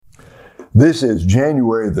This is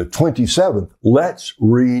January the 27th. Let's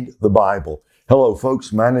read the Bible. Hello,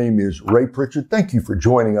 folks. My name is Ray Pritchard. Thank you for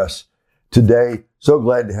joining us today. So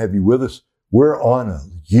glad to have you with us. We're on a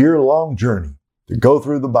year-long journey to go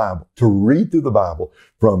through the Bible, to read through the Bible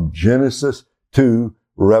from Genesis to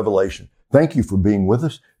Revelation. Thank you for being with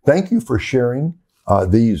us. Thank you for sharing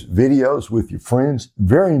these videos with your friends.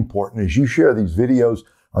 Very important as you share these videos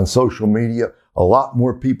on social media. A lot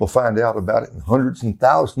more people find out about it, and hundreds and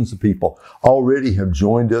thousands of people already have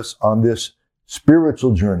joined us on this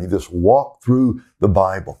spiritual journey, this walk through the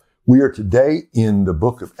Bible. We are today in the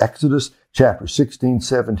book of Exodus, chapter 16,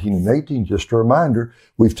 17, and 18. Just a reminder,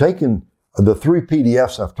 we've taken the three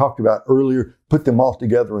PDFs I've talked about earlier, put them all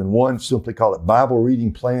together in one, simply call it Bible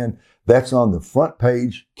Reading Plan. That's on the front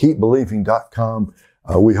page, keepbelieving.com.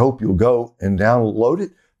 We hope you'll go and download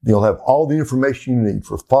it. You'll have all the information you need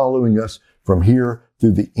for following us from here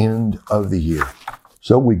through the end of the year.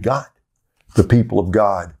 So we got the people of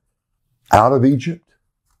God out of Egypt,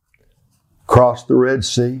 crossed the Red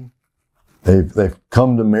Sea. They've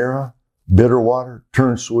come to Marah, bitter water,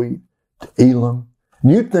 turned sweet, to Elim.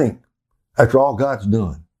 And you'd think, after all God's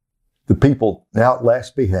done, the people now at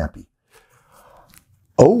last be happy.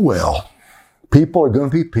 Oh well, people are going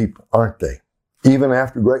to be people, aren't they? Even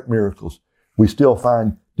after great miracles, we still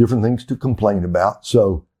find different things to complain about.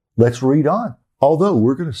 So let's read on. Although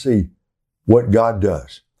we're going to see what God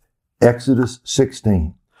does. Exodus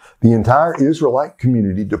 16. The entire Israelite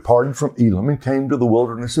community departed from Elim and came to the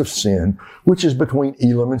wilderness of Sin, which is between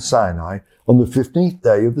Elim and Sinai, on the 15th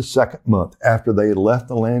day of the second month after they had left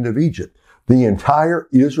the land of Egypt. The entire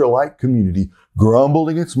Israelite community grumbled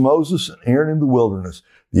against Moses and Aaron in the wilderness.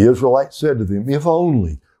 The Israelites said to them, "If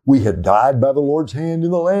only we had died by the Lord's hand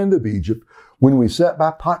in the land of Egypt, when we sat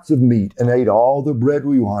by pots of meat and ate all the bread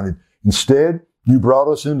we wanted. Instead, you brought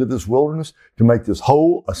us into this wilderness to make this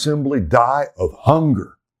whole assembly die of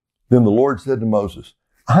hunger." Then the Lord said to Moses,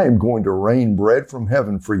 "I am going to rain bread from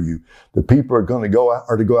heaven for you. The people are to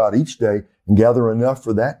go out each day and gather enough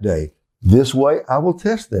for that day. This way I will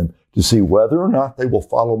test them to see whether or not they will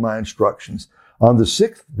follow my instructions. On the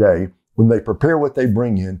sixth day, when they prepare what they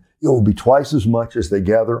bring in, it will be twice as much as they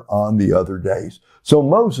gather on the other days." So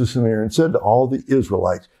Moses and Aaron said to all the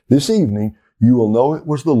Israelites, "This evening you will know it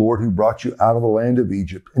was the Lord who brought you out of the land of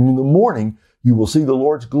Egypt. And in the morning you will see the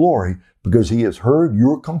Lord's glory, because he has heard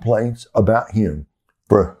your complaints about him.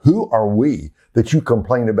 For who are we that you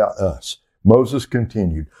complain about us?" Moses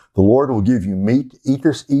continued, "The Lord will give you meat to eat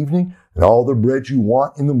this evening and all the bread you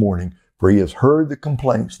want in the morning, for he has heard the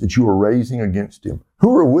complaints that you are raising against him."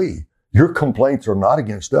 Who are we? Your complaints are not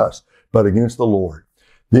against us, but against the Lord.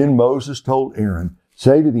 Then Moses told Aaron,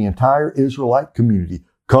 "Say to the entire Israelite community,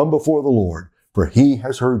 'Come before the Lord, for he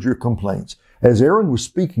has heard your complaints.'" As Aaron was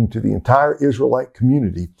speaking to the entire Israelite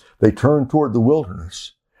community, they turned toward the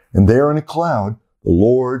wilderness, and there in a cloud, the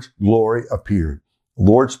Lord's glory appeared. The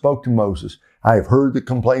Lord spoke to Moses, "I have heard the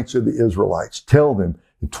complaints of the Israelites. Tell them,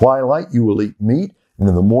 at twilight you will eat meat, and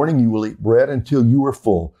in the morning you will eat bread until you are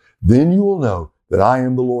full. Then you will know that I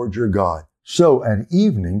am the Lord your God." So at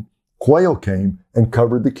evening, quail came and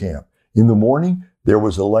covered the camp. In the morning, there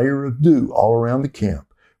was a layer of dew all around the camp.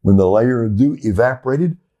 When the layer of dew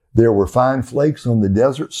evaporated, there were fine flakes on the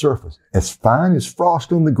desert surface, as fine as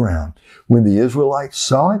frost on the ground. When the Israelites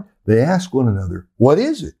saw it, they asked one another, "What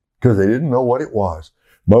is it?" Because they didn't know what it was.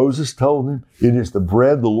 Moses told them, "It is the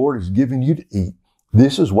bread the Lord has given you to eat.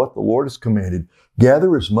 This is what the Lord has commanded.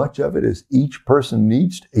 Gather as much of it as each person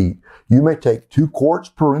needs to eat. You may take 2 quarts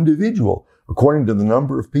per individual, according to the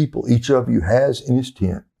number of people each of you has in his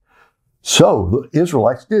tent." So the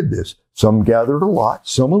Israelites did this. Some gathered a lot,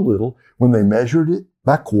 some a little. When they measured it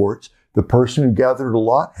by quarts, the person who gathered a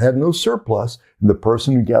lot had no surplus, and the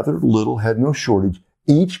person who gathered a little had no shortage.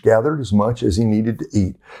 Each gathered as much as he needed to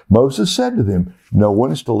eat. Moses said to them, "No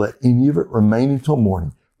one is to let any of it remain until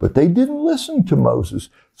morning." But they didn't listen to Moses.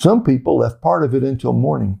 Some people left part of it until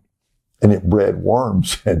morning, and it bred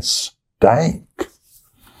worms and stank.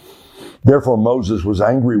 Therefore Moses was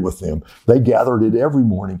angry with them. They gathered it every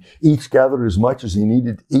morning. Each gathered as much as he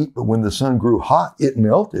needed to eat, but when the sun grew hot, it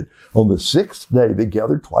melted. On the 6th day, they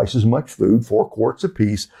gathered twice as much food, 4 quarts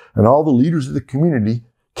apiece, and all the leaders of the community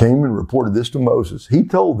came and reported this to Moses. He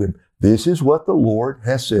told them, "This is what the Lord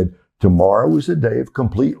has said. Tomorrow is a day of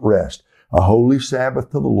complete rest, a holy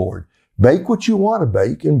Sabbath to the Lord. Bake what you want to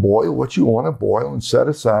bake and boil what you want to boil, and set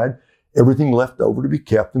aside everything left over to be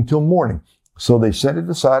kept until morning." So they set it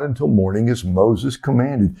aside until morning as Moses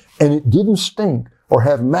commanded, and it didn't stink or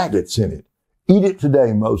have maggots in it. "Eat it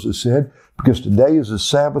today," Moses said, "because today is a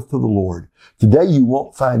Sabbath to the Lord. Today you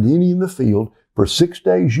won't find any in the field. For 6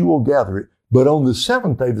 days you will gather it, But on the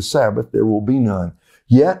seventh day, the Sabbath, there will be none.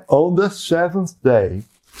 Yet on the seventh day,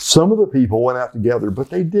 some of the people went out together, but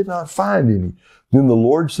they did not find any. Then the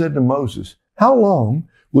Lord said to Moses, how long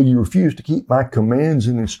will you refuse to keep my commands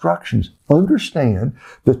and instructions? Understand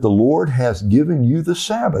that the Lord has given you the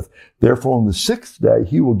Sabbath. Therefore, on the sixth day,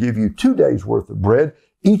 he will give you 2 days' worth of bread.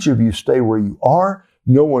 Each of you stay where you are.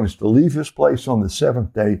 No one is to leave his place on the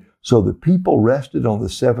seventh day. So the people rested on the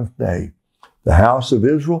seventh day. The house of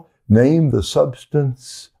Israel named the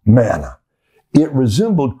substance manna. It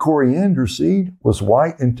resembled coriander seed, was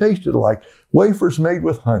white, and tasted like wafers made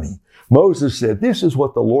with honey. Moses said, this is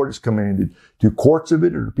what the Lord has commanded. 2 quarts of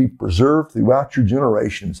it are to be preserved throughout your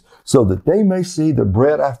generations, so that they may see the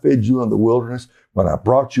bread I fed you in the wilderness when I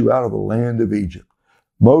brought you out of the land of Egypt.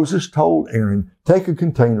 Moses told Aaron, take a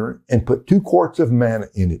container and put 2 quarts of manna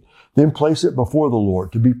in it. Then place it before the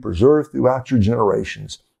Lord to be preserved throughout your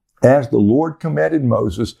generations. As the Lord commanded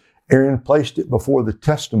Moses, Aaron placed it before the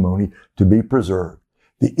testimony to be preserved.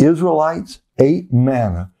 The Israelites ate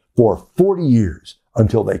manna for 40 years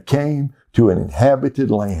until they came to an inhabited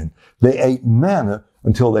land. They ate manna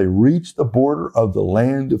until they reached the border of the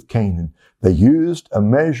land of Canaan. They used a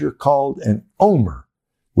measure called an omer,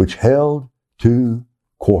 which held 2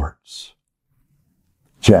 quarts.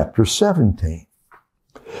 Chapter 17.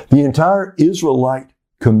 The entire Israelite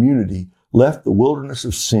community left the wilderness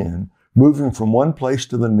of sin, moving from one place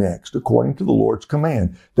to the next according to the Lord's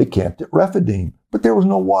command. They camped at Rephidim, but there was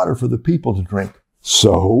no water for the people to drink.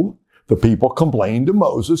 So the people complained to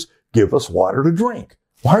Moses, give us water to drink.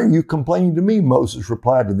 Why are you complaining to me? Moses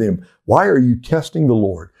replied to them, why are you testing the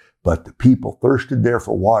Lord? But the people thirsted there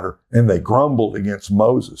for water, and they grumbled against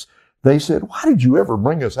Moses. They said, why did you ever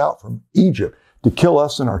bring us out from Egypt to kill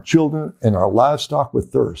us and our children and our livestock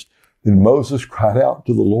with thirst? Then Moses cried out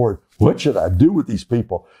to the Lord, what should I do with these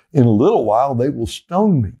people? In a little while they will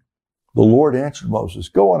stone me. The Lord answered Moses,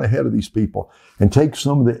 go on ahead of these people and take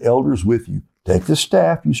some of the elders with you. Take the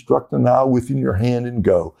staff you struck the Nile with in your hand and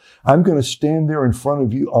go. I'm going to stand there in front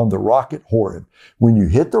of you on the rock at Horeb. When you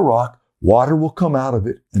hit the rock, water will come out of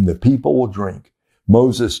it and the people will drink.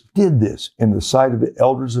 Moses did this in the sight of the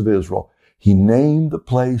elders of Israel. He named the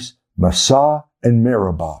place Massah and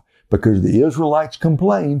Meribah, because the Israelites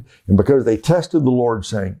complained and because they tested the Lord,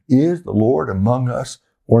 saying, is the Lord among us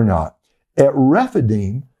or not? At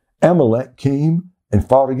Rephidim, Amalek came and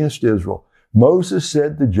fought against Israel. Moses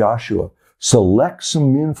said to Joshua, select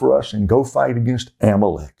some men for us and go fight against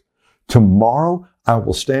Amalek. Tomorrow I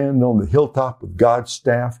will stand on the hilltop with God's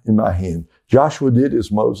staff in my hand. Joshua did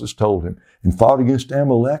as Moses told him and fought against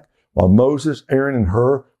Amalek, while Moses, Aaron, and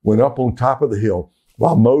Hur went up on top of the hill.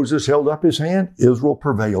 While Moses held up his hand, Israel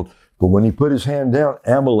prevailed. But when he put his hand down,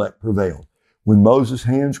 Amalek prevailed. When Moses'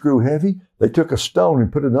 hands grew heavy, they took a stone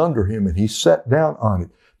and put it under him, and he sat down on it.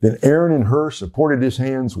 Then Aaron and Hur supported his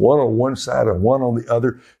hands, one on one side and one on the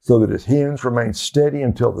other, so that his hands remained steady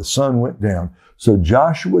until the sun went down. So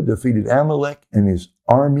Joshua defeated Amalek and his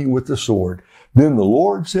army with the sword. Then the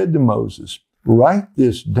Lord said to Moses, write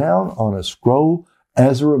this down on a scroll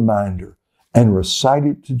as a reminder and recite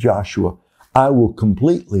it to Joshua. I will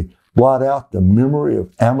completely blot out the memory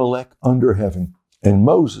of Amalek under heaven. And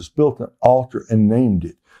Moses built an altar and named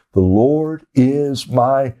it, the Lord is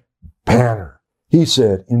my banner. He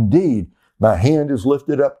said, indeed, my hand is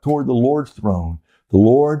lifted up toward the Lord's throne. The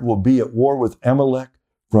Lord will be at war with Amalek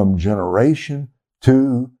from generation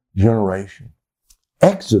to generation.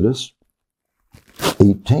 Exodus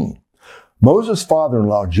 18. Moses'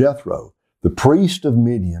 father-in-law, Jethro, the priest of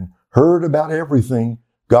Midian, heard about everything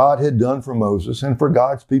God had done for Moses and for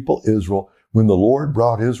God's people Israel when the Lord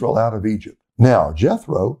brought Israel out of Egypt. Now,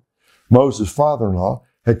 Jethro, Moses' father-in-law,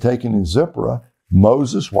 had taken Zipporah,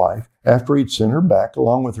 Moses' wife, after he'd sent her back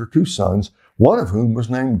along with her 2 sons, one of whom was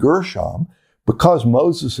named Gershom, because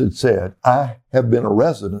Moses had said, I have been a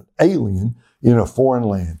resident alien in a foreign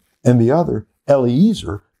land, and the other,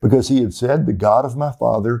 Eliezer, because he had said, the God of my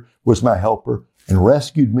father was my helper and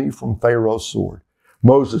rescued me from Pharaoh's sword.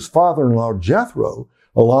 Moses' father-in-law, Jethro,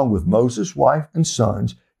 along with Moses' wife and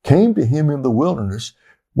sons, came to him in the wilderness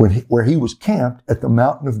where he was camped at the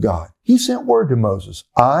mountain of God. He sent word to Moses,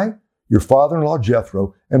 I, your father-in-law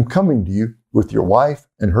Jethro, am coming to you with your wife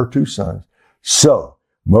and her 2 sons. So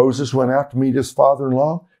Moses went out to meet his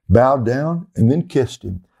father-in-law, bowed down, and then kissed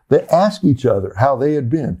him. They asked each other how they had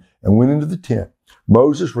been and went into the tent.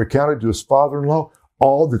 Moses recounted to his father-in-law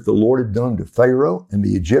all that the Lord had done to Pharaoh and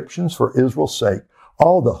the Egyptians for Israel's sake,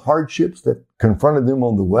 all the hardships that confronted them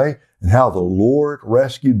on the way, and how the Lord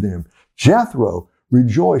rescued them. Jethro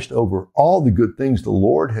rejoiced over all the good things the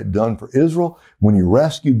Lord had done for Israel when he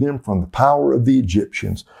rescued them from the power of the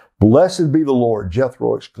Egyptians. Blessed be the Lord,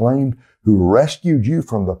 Jethro exclaimed, who rescued you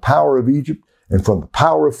from the power of Egypt and from the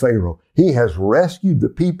power of Pharaoh. He has rescued the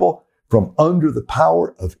people from under the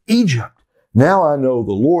power of Egypt. Now I know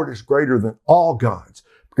the Lord is greater than all gods,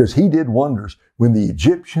 because he did wonders when the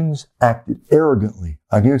Egyptians acted arrogantly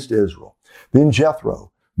against Israel. Then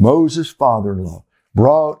Jethro, Moses' father-in-law,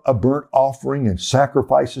 brought a burnt offering and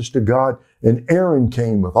sacrifices to God, and Aaron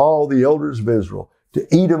came with all the elders of Israel to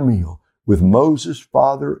eat a meal with Moses'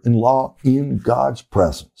 father-in-law in God's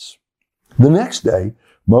presence. The next day,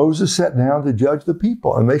 Moses sat down to judge the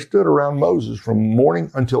people, and they stood around Moses from morning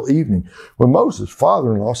until evening. When Moses'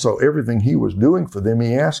 father-in-law saw everything he was doing for them,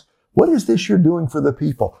 he asked, "What is this you're doing for the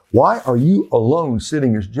people? Why are you alone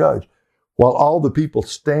sitting as judge, while all the people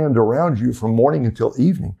stand around you from morning until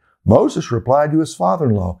evening?" Moses replied to his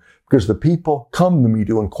father-in-law, "Because the people come to me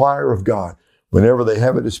to inquire of God. Whenever they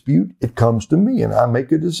have a dispute, it comes to me, and I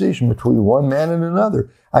make a decision between one man and another.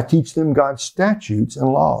 I teach them God's statutes and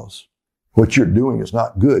laws." "What you're doing is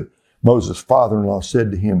not good." Moses' father-in-law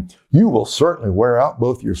said to him, "You will certainly wear out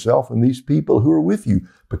both yourself and these people who are with you,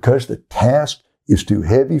 because the task is too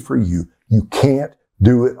heavy for you. You can't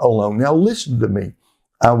do it alone. Now listen to me.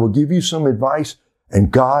 I will give you some advice,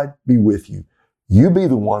 and God be with you. You be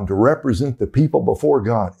the one to represent the people before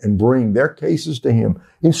God and bring their cases to him.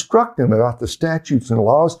 Instruct them about the statutes and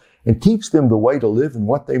laws and teach them the way to live and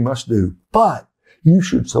what they must do. But you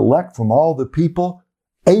should select from all the people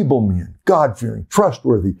able men, God-fearing,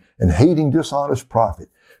 trustworthy, and hating dishonest profit.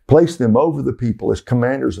 Place them over the people as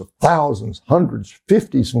commanders of thousands, hundreds,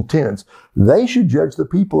 fifties, and tens. They should judge the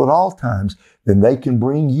people at all times. Then they can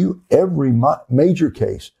bring you every major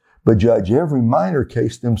case, but judge every minor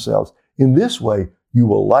case themselves. In this way, you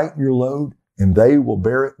will lighten your load, and they will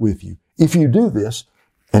bear it with you. If you do this,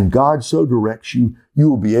 and God so directs you, you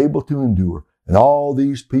will be able to endure, and all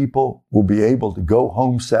these people will be able to go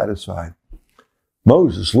home satisfied.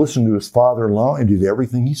 Moses listened to his father-in-law and did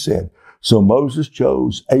everything he said. So Moses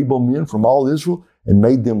chose able men from all Israel and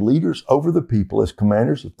made them leaders over the people as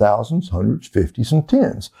commanders of thousands, hundreds, fifties, and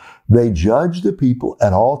tens. They judged the people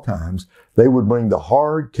at all times. They would bring the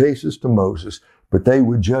hard cases to Moses, but they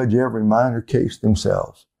would judge every minor case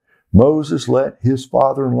themselves. Moses let his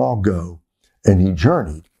father-in-law go, and he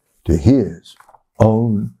journeyed to his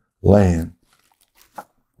own land.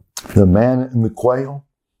 The manna and the quail,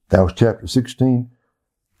 that was chapter 16.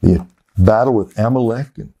 The battle with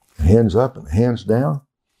Amalek and hands up and hands down,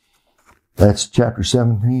 that's chapter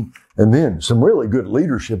 17. And then some really good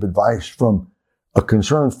leadership advice from a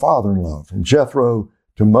concerned father-in-law, from Jethro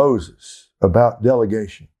to Moses about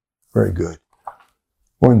delegation. Very good.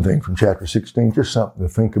 One thing from chapter 16, just something to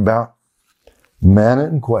think about. Manna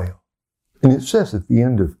and quail. And it says at the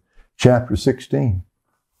end of chapter 16,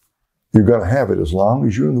 you're going to have it as long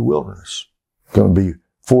as you're in the wilderness. It's going to be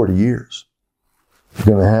 40 years. You're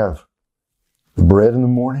going to have the bread in the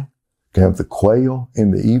morning. You're going to have the quail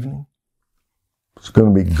in the evening. It's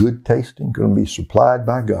going to be good tasting, going to be supplied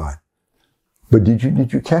by God. But did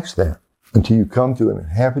you catch that? Until you come to an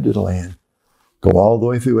inhabited land, go all the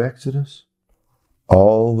way through Exodus,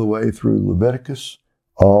 all the way through Leviticus,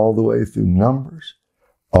 all the way through Numbers,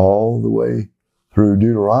 all the way through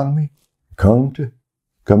Deuteronomy, come to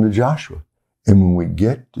Joshua. And when we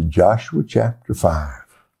get to Joshua chapter 5,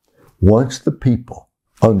 once the people,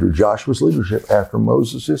 under Joshua's leadership after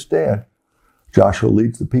Moses is dead, Joshua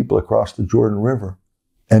leads the people across the Jordan River.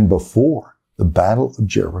 And before the battle of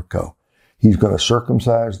Jericho, he's going to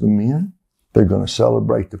circumcise the men. They're going to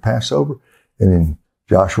celebrate the Passover. And in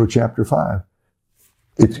Joshua chapter 5,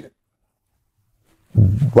 it's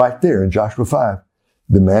right there in Joshua 5,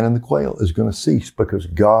 the manna and the quail is going to cease because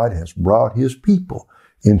God has brought his people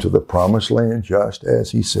into the promised land just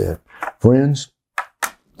as he said. Friends,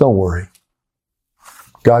 don't worry.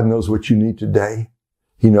 God knows what you need today.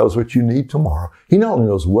 He knows what you need tomorrow. He not only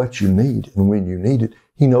knows what you need and when you need it,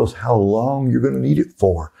 he knows how long you're going to need it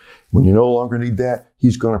for. When you no longer need that,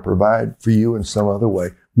 he's going to provide for you in some other way.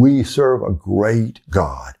 We serve a great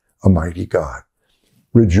God, a mighty God.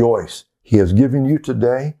 Rejoice. He has given you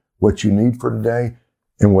today what you need for today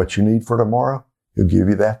and what you need for tomorrow. He'll give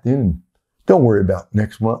you that then. Don't worry about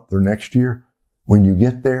next month or next year. When you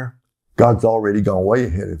get there, God's already gone way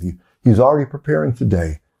ahead of you. He's already preparing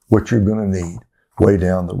today what you're going to need way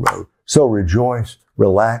down the road. So rejoice,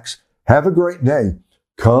 relax, have a great day.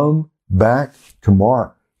 Come back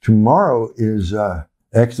tomorrow. Tomorrow is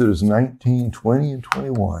Exodus 19, 20, and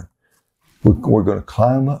 21. We're going to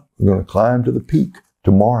climb up. We're going to climb to the peak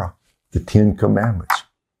tomorrow, the 10 Commandments.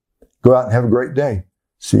 Go out and have a great day.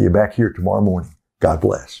 See you back here tomorrow morning. God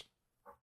bless.